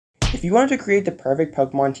If you wanted to create the perfect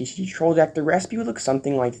Pokemon TCG troll deck, the recipe would look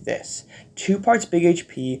something like this. 2 parts big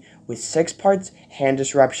HP with 6 parts hand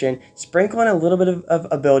disruption, sprinkle in a little bit of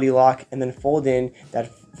ability lock, and then fold in that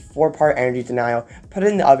 4-part energy denial, put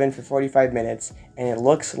it in the oven for 45 minutes, and it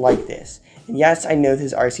looks like this. And yes, I know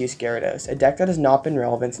this is Arceus Gyarados, a deck that has not been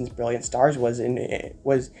relevant since Brilliant Stars was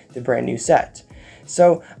the brand new set.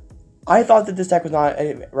 So I thought that this deck was not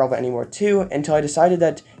relevant anymore too, until I decided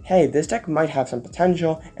that, hey, this deck might have some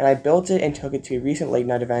potential, and I built it and took it to a recent late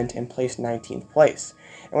night event and placed 19th place.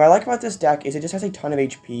 And what I like about this deck is it just has a ton of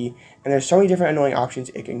HP, and there's so many different annoying options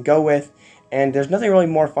it can go with, and there's nothing really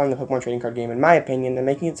more fun in the Pokemon trading card game, in my opinion, than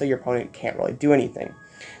making it so your opponent can't really do anything.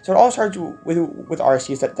 So it all starts with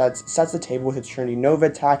Arceus that sets the table with its Trinity Nova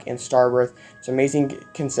attack and Starbirth. It's amazing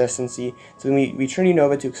consistency. So then we Trinity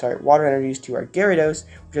Nova to accelerate water energies to our Gyarados,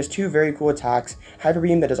 which has 2 very cool attacks. Hyper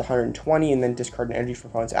Beam that does 120 and then discard an energy for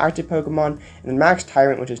opponent's active Pokemon. And then Max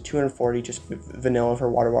Tyrant, which is 240, just vanilla for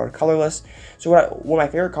water colorless. So one of my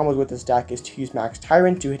favorite combos with this deck is to use Max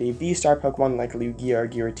Tyrant to hit a V-Star Pokemon like Lugia or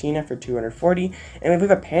Giratina for 240. And if we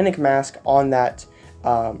have a Panic Mask on that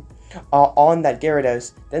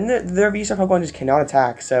Gyarados, then their V-Star Pokemon just cannot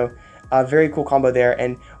attack. So very cool combo there.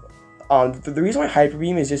 And the reason why Hyper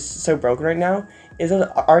Beam is just so broken right now is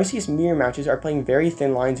that Arceus mirror matches are playing very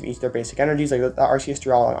thin lines of each of their basic energies. Like the Arceus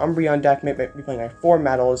Dural and Umbreon deck may be playing like 4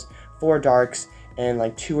 Metals, 4 Darks, and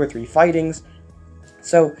like 2 or 3 Fightings.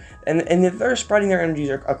 So, and if they're spreading their energies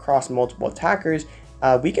across multiple attackers,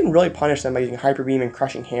 we can really punish them by using Hyper Beam and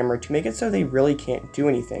Crushing Hammer to make it so they really can't do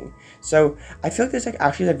anything. So I feel like this deck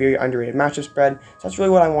actually is a very underrated matchup spread. So that's really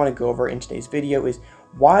what I want to go over in today's video, is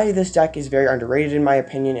why this deck is very underrated in my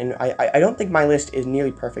opinion. And I don't think my list is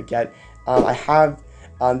nearly perfect yet.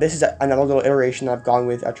 This is another little iteration that I've gone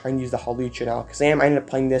with, trying to use the Hawlucha Alakazam. I ended up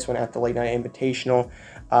playing this one at the Late Night Invitational.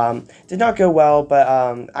 Did not go well, but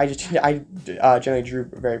I generally drew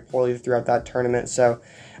very poorly throughout that tournament. So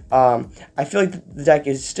I feel like the deck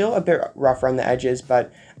is still a bit rough around the edges,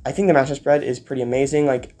 but I think the matchup spread is pretty amazing.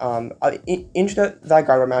 Like into that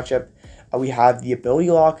Gardevoir matchup, we have the ability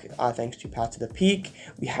lock, thanks to Path to the Peak.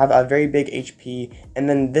 We have a very big HP, and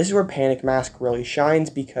then this is where Panic Mask really shines,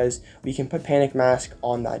 because we can put Panic Mask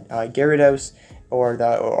on that Gyarados or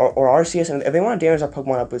Arceus, and if they want to damage our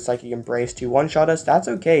Pokemon up with Psychic Embrace to one-shot us, that's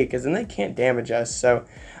okay, because then they can't damage us. So,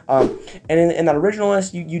 and in that original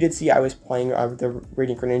list, you did see I was playing the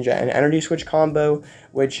Radiant Greninja and Energy Switch combo,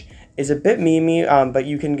 which is a bit memey, but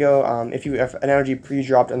you can go, if you have an energy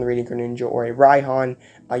pre-dropped on the Radiant Greninja or a Raihan,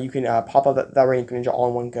 you can pop up that Radiant Greninja all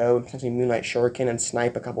in one go, potentially Moonlight Shuriken and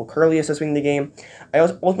snipe a couple Curlius to win the game. I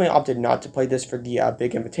ultimately opted not to play this for the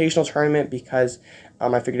big invitational tournament, because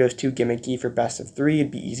I figured it was too gimmicky for best of 3.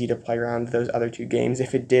 It'd be easy to play around those other 2 games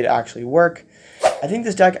if it did actually work. I think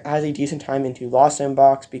this deck has a decent time into Lost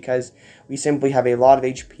Sandbox, because we simply have a lot of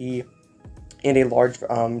HP and a large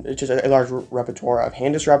repertoire of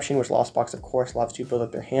hand disruption, which Lost Box, of course, loves to build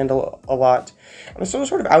up their hand a lot. I'm still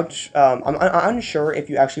sort of I'm unsure if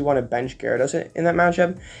you actually want to bench Gyarados in that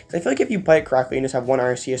matchup, because I feel like if you play it correctly and just have 1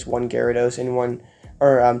 Arceus, 1 Gyarados,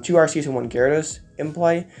 and 2 Arceus and 1 Gyarados in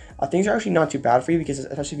play, things are actually not too bad for you, because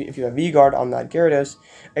especially if you have V-Guard on that Gyarados,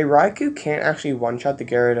 a Raikou can't actually one-shot the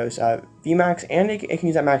Gyarados VMAX, and it can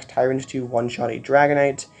use that Max Tyrant to one-shot a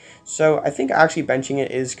Dragonite. So I think actually benching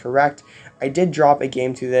it is correct. I did drop a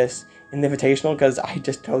game to this in the Invitational because I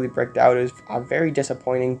just totally bricked out. It was very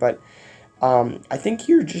disappointing, but I think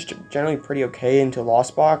you're just generally pretty okay into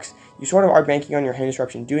Lost Box. You sort of are banking on your hand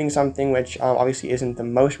disruption doing something, which obviously isn't the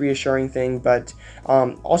most reassuring thing, but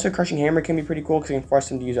also Crushing Hammer can be pretty cool, because it can force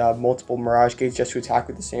them to use multiple Mirage Gates just to attack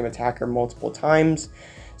with the same attacker multiple times.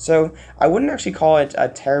 So I wouldn't actually call it a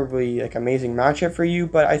terribly amazing matchup for you,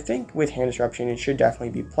 but I think with hand disruption it should definitely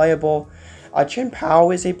be playable. Chien-Pao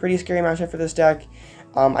is a pretty scary matchup for this deck.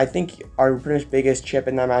 I think our pretty much biggest chip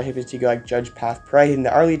in that matchup is to go Judge Path Prey in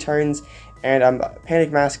the early turns, and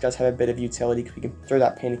Panic Mask does have a bit of utility, because we can throw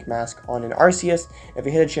that Panic Mask on an Arceus. If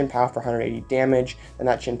we hit a Chien-Pao for 180 damage, then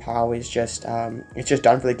that Chien-Pao is just it's just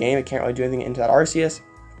done for the game. It can't really do anything into that Arceus.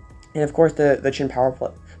 And of course, the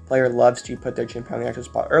Chien-Pao player loves to put their Chien-Pao in the actual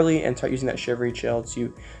spot early and start using that Shivery Chill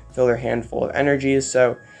to fill their hand full of energies.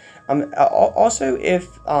 So also,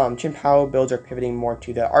 if Chien-Pao builds are pivoting more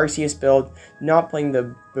to the Arceus build, not playing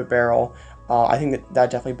the Bibarel, I think that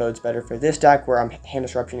definitely bodes better for this deck, where hand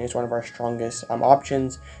disruption is one of our strongest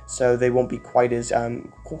options, so they won't be quite as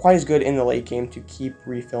good in the late game to keep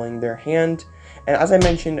refilling their hand. And as I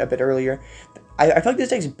mentioned a bit earlier, I feel like this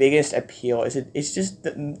deck's biggest appeal is it's just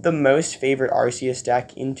the most favorite Arceus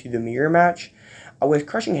deck into the mirror match. with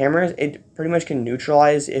Crushing Hammers, it pretty much can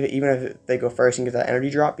neutralize even if they go first and get that energy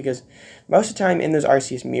drop, because most of the time in those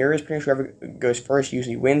Arceus mirrors, pretty much whoever goes first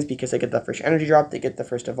usually wins because they get the first energy drop, they get the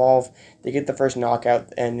first evolve, they get the first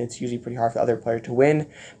knockout, and it's usually pretty hard for the other player to win.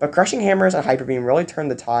 But Crushing Hammers and Hyper Beam really turn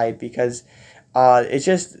the tide because it's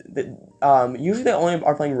just usually they only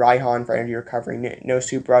are playing Raihan for energy recovery, no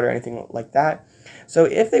Super Rod or anything like that. So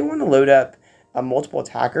if they want to load up multiple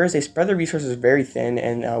attackers, they spread their resources very thin,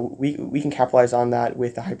 and we can capitalize on that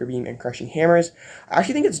with the Hyper Beam and Crushing Hammers. I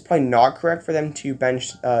actually think it's probably not correct for them to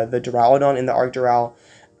bench the Duraludon in the Arctoral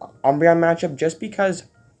Umbreon matchup, just because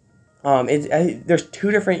there's two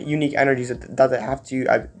different unique energies that they have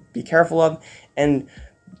to be careful of, and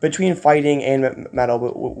between fighting and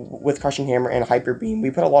metal with Crushing Hammer and Hyper Beam, we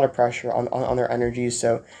put a lot of pressure on their energies,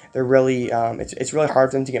 so they're really it's really hard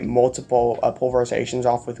for them to get multiple pulverizations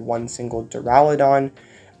off with one single Duraludon.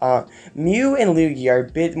 Mew and Lugia are a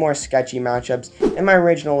bit more sketchy matchups. In my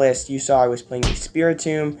original list, you saw I was playing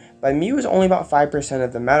Spiritomb, but Mew is only about 5%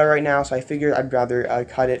 of the meta right now, so I figured I'd rather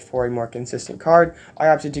cut it for a more consistent card. I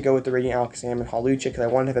opted to go with the Radiant Alakazam and Hawlucha because I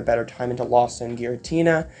wanted to have a better time into Lost Zone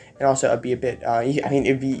Giratina, and also it'd be a bit,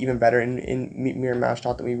 it'd be even better in Mirror Match,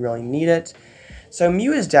 not that we really need it. So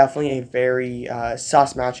Mew is definitely a very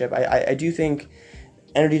sus matchup. I do think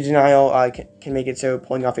Energy Denial can make it so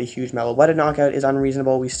pulling off a huge Meloetta knockout is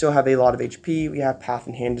unreasonable. We still have a lot of HP. We have Path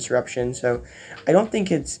and Hand Disruption, so I don't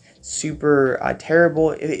think it's super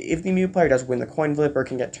terrible. If the Mew player does win the coin flip or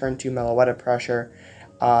can get turned to Meloetta pressure,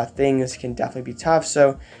 things can definitely be tough.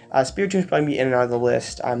 So Spiritomb is probably be in and out of the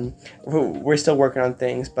list. We're still working on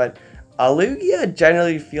things, but Lugia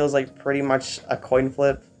generally feels like pretty much a coin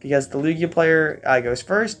flip because the Lugia player goes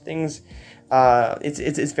first. Things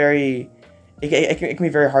it's very. It can be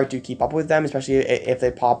very hard to keep up with them, especially if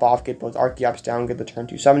they pop off, get both Archeops down, get the turn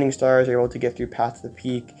 2 Summoning Stars, are able to get through Path to the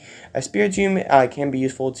Peak. Spiritomb can be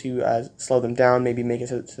useful to slow them down, maybe make it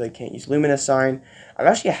so they can't use Luminous Sign. I've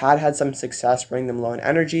actually had some success running them low on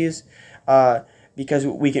energies, because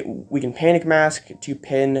we can Panic Mask to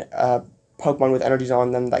pin Pokemon with energies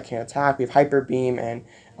on them that can't attack. We have Hyper Beam and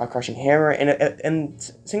Crushing Hammer, and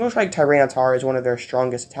Single Strike Tyranitar is one of their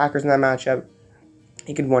strongest attackers in that matchup.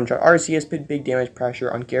 He can one-shot Arceus, put big damage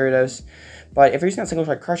pressure on Gyarados, but if they're using that Single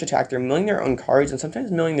Strike Crush attack, they're milling their own cards and sometimes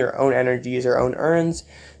milling their own energies, their own urns.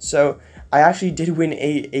 So I actually did win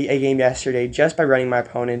a game yesterday just by running my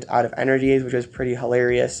opponent out of energies, which was pretty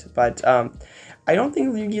hilarious. But I don't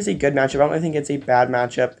think Lugia is a good matchup. I don't think it's a bad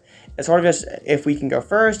matchup. It's sort of just if we can go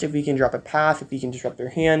first, if we can drop a path, if we can disrupt their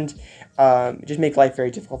hand, just make life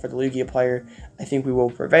very difficult for the Lugia player, I think we will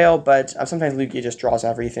prevail. But sometimes Lugia just draws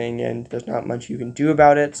everything and there's not much you can do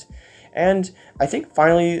about it. And I think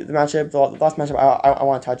finally the last matchup I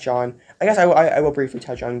want to touch on, I guess I will briefly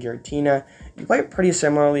touch on Giratina. You play it pretty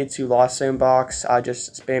similarly to Lost Zone Box,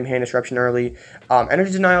 just spam Hand Disruption early.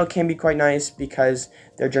 Energy Denial can be quite nice because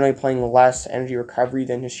they're generally playing less energy recovery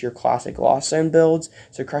than just your classic Lost Zone builds,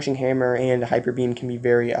 so Crushing Hammer and Hyper Beam can be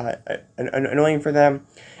very annoying for them.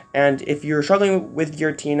 And if you're struggling with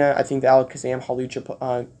Giratina, I think the Alakazam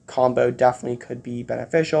Hawlucha combo definitely could be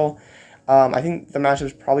beneficial. I think the matchup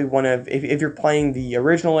is probably one of, if you're playing the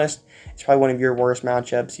original list, it's probably one of your worst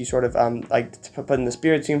matchups. You sort of like to put in the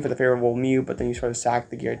Spiritomb for the favorable Mew, but then you sort of sack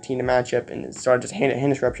the Giratina matchup and it's sort of just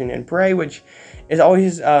hand disruption and pray, which is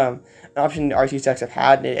always an option Arceus decks have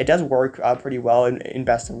had. It does work pretty well in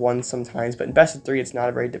best of 1 sometimes, but in best of 3, it's not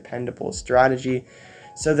a very dependable strategy.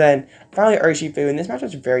 So then finally Urshifu, and this matchup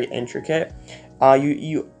is very intricate.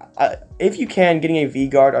 If you can, getting a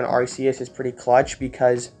V-Guard on Arceus is pretty clutch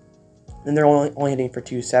because then they're only hitting for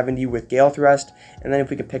 270 with Gale Thrust, and then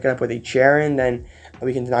if we could pick it up with a Cheren, then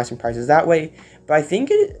we can deny some prizes that way. But I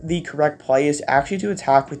think the correct play is actually to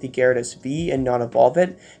attack with the Gyarados V and not evolve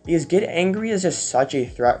it, because Get Angry is just such a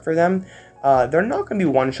threat for them. They're not going to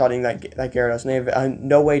be one-shotting that Gyarados, and they have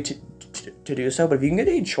no way to do so, but if you can get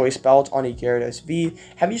a Choice Belt on a Gyarados V,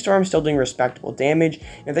 Heavy Storm still doing respectable damage,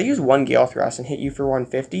 and if they use one Gale Thrust and hit you for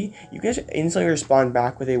 150, you can just instantly respond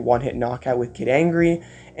back with a one-hit knockout with Get Angry.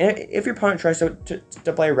 And if your opponent tries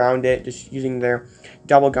to play around it, just using their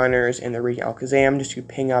Double Gunners and the Radiant Alakazam just to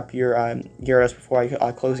ping up your Gyarados before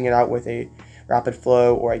closing it out with a Rapid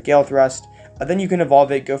Flow or a Gale Thrust, then you can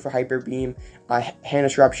evolve it, go for Hyper Beam. Hand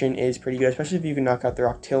Disruption is pretty good, especially if you can knock out their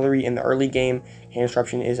Octillery in the early game. Hand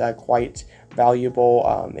Disruption is quite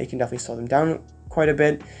valuable. It can definitely slow them down quite a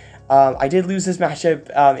bit. I did lose this matchup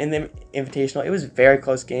in the Invitational. It was a very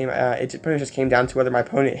close game. It pretty much just came down to whether my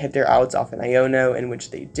opponent hit their outs off an Iono, in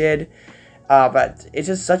which they did. But it's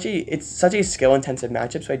just such a skill-intensive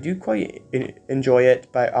matchup, so I do quite enjoy it.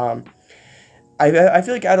 But I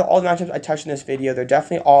feel like out of all the matchups I touched in this video, they're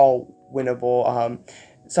definitely all winnable.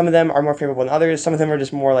 Some of them are more favorable than others. Some of them are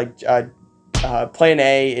just more like plan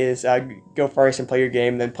A is go first and play your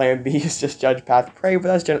game. Then plan B is just judge path pray. But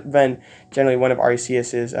that's been generally one of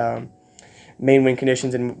Arceus's main win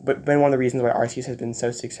conditions, and been one of the reasons why Arceus has been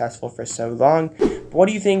so successful for so long. But what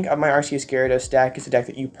do you think of my Arceus Gyarados deck? Is a deck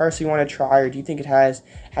that you personally want to try, or do you think it has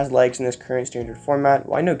legs in this current standard format?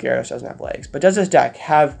 Well, I know Gyarados doesn't have legs, but does this deck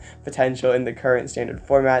have potential in the current standard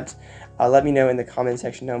format? Let me know in the comment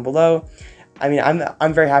section down below. I mean,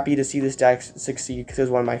 I'm very happy to see this deck succeed because it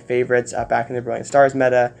was one of my favorites back in the Brilliant Stars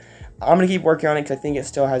meta. I'm going to keep working on it because I think it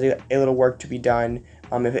still has a little work to be done.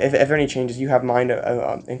 If there are any changes you have in mind,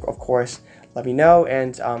 of course, let me know.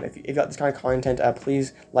 And if you got this kind of content,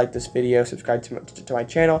 please like this video, subscribe to my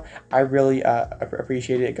channel. I really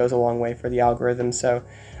appreciate it. It goes a long way for the algorithm. So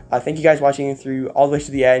thank you guys watching through all the way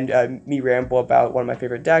to the end, me ramble about one of my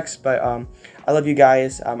favorite decks. But I love you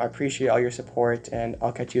guys. I appreciate all your support, and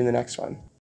I'll catch you in the next one.